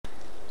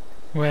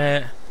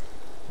Well,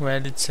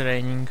 it's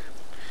raining.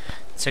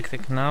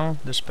 CheckTechNow,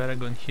 there's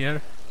Paragon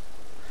here,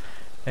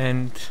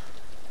 and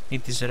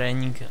it is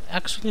raining.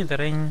 Actually, the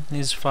rain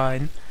is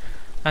fine,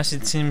 as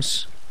it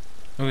seems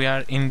we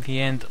are in the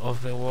end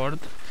of the world,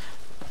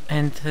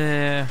 and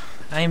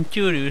I'm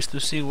curious to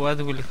see what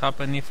will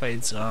happen if I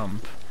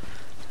jump.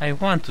 I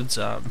want to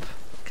jump.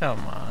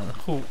 Come on,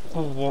 who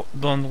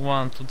don't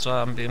want to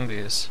jump in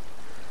this?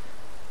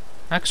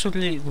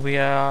 Actually, we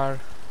are.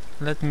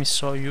 Let me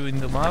show you in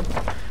the map.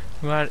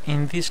 We are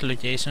in this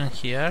location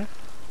here.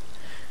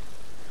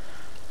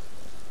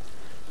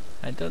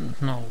 I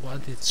don't know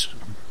what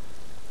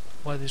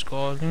is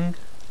calling.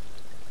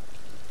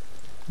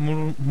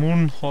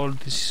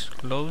 Moonhold is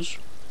close.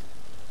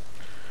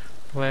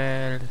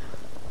 Well,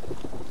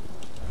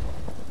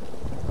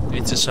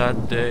 it's a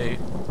sad day.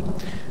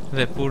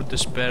 The poor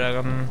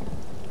Desperagon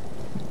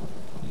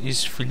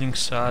is feeling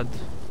sad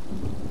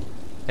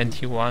and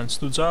he wants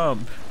to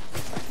jump.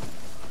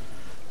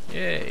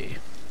 Yay!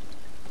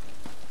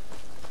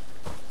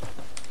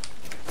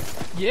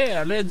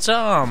 Yeah, let's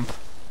jump!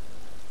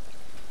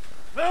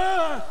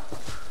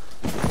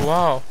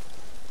 Wow!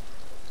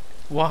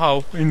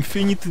 Wow!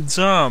 Infinity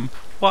jump!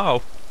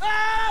 Wow!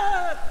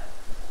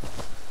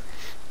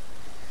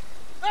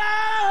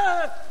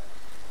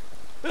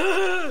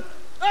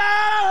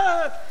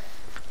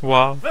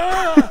 Wow!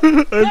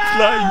 I'm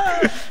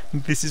flying!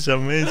 This is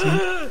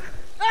amazing!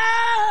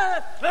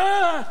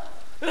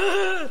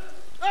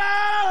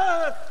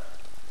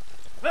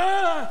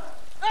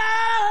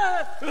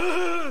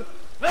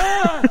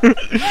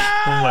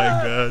 Oh my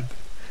god!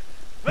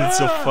 It's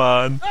so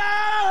fun!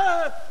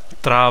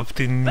 Trapped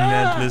in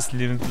endless,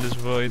 limitless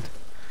void.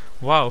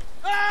 Wow!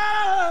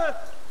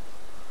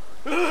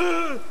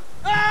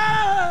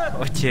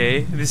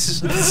 Okay, this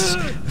is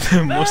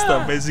the most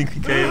amazing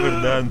thing I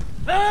ever done.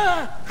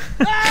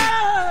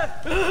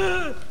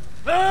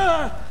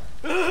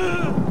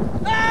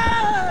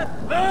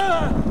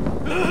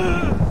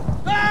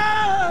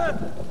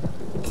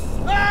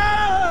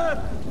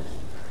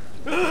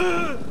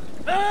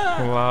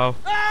 Wow.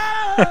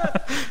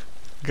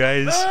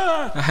 Guys,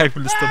 I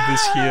will stop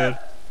this here.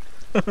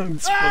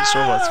 It's so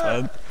much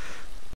fun.